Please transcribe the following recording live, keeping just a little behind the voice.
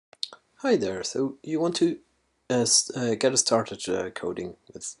Hi there. So you want to get started coding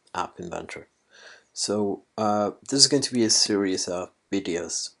with App Inventor. So this is going to be a series of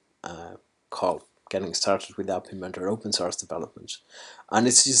videos called Getting Started with App Inventor Open Source Development. And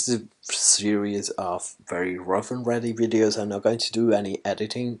it's just a series of very rough and ready videos. I'm not going to do any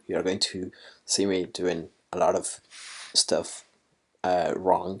editing. You're going to see me doing a lot of stuff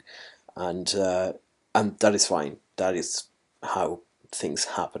wrong, and that is fine. That is how things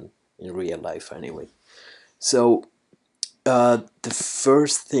happen in real life anyway. So the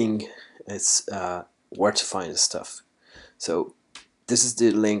first thing is where to find the stuff. So this is the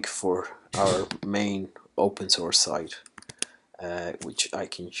link for our main open source site, which I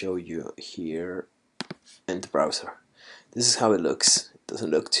can show you here in the browser. This is how it looks. It doesn't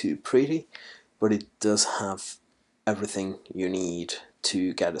look too pretty, but it does have everything you need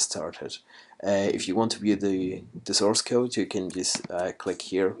to get it started. If you want to view the source code, you can just click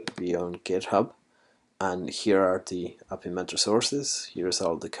here, be on GitHub, and here are the App Inventor sources. Here's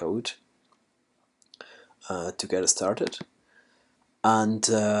all the code to get it started. And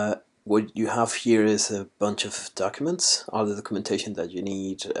what you have here is a bunch of documents, all the documentation that you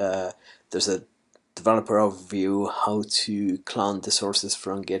need. There's a developer overview, how to clone the sources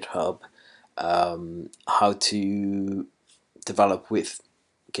from GitHub, how to develop with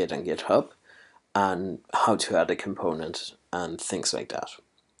Git and GitHub, and how to add a component and things like that.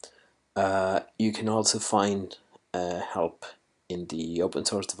 You can also find help in the open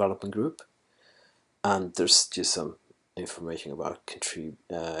source development group, and there's just some information about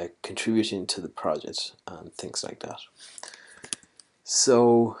contributing to the project and things like that.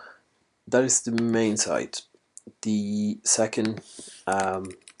 So that is the main site. The second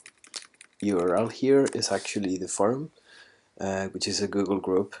URL here is actually the forum, which is a Google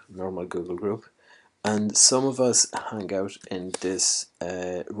group, normal Google group, and some of us hang out in this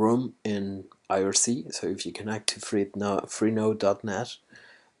room in IRC. So if you connect to freenode.net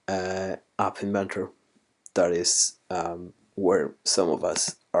App Inventor, that is where some of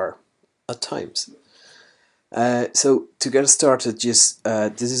us are at times. So to get started, just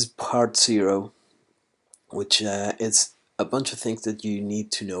this is part 0, which is a bunch of things that you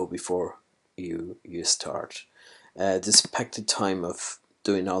need to know before you start. The expected time of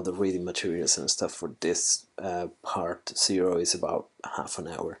doing all the reading materials and stuff for this part 0 is about half an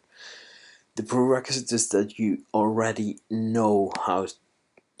hour. The prerequisite is that you already know how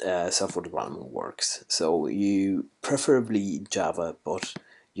software development works. So you preferably Java, but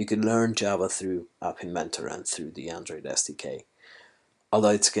you can learn Java through App Inventor and through the Android SDK, although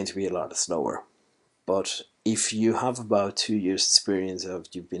it's going to be a lot slower. But if you have about 2 years experience of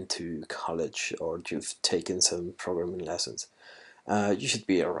you've been to college or you've taken some programming lessons, you should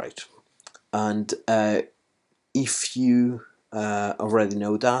be alright. And if you already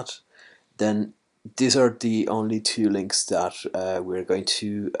know that, then these are the only 2 links that we're going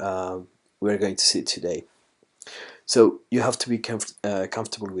to see today. So you have to be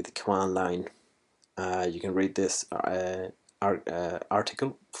comfortable with the command line. You can read this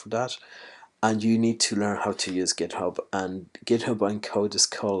article for that, and you need to learn how to use GitHub. And GitHub and Code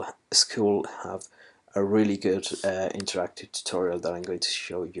School have a really good interactive tutorial that I'm going to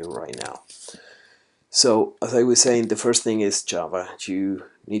show you right now. So as I was saying, the first thing is Java. You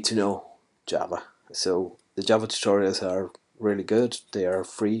need to know Java. So the Java tutorials are really good. They are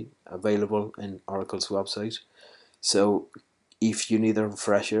free, available in Oracle's website. So if you need a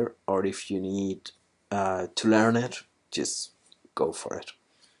refresher or if you need to learn it, just go for it.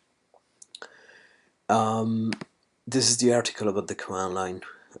 This is the article about the command line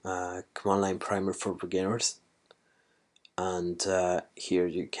primer for beginners, and here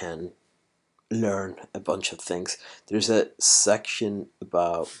you can learn a bunch of things. There's a section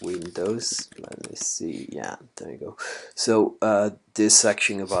about Windows. Let me see. Yeah, there you go. So this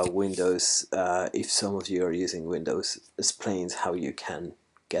section about Windows, if some of you are using Windows, explains how you can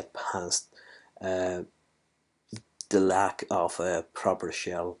get past the lack of a proper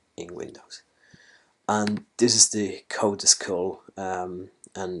shell in Windows. And this is the Code School and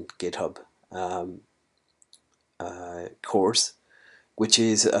GitHub course, which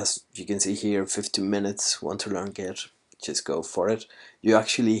is, as you can see here, 15 minutes. Want to learn Git, just go for it. You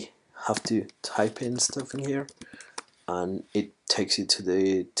actually have to type in stuff in here, and it takes you to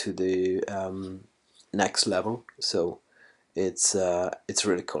the next level. So it's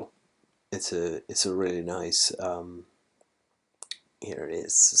really cool. It's a really nice here it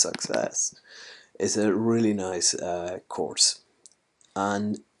is, success. It's a really nice course,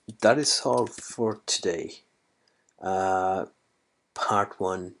 and that is all for today. Part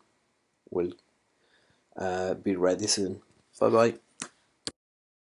 1 will be ready soon. Bye bye.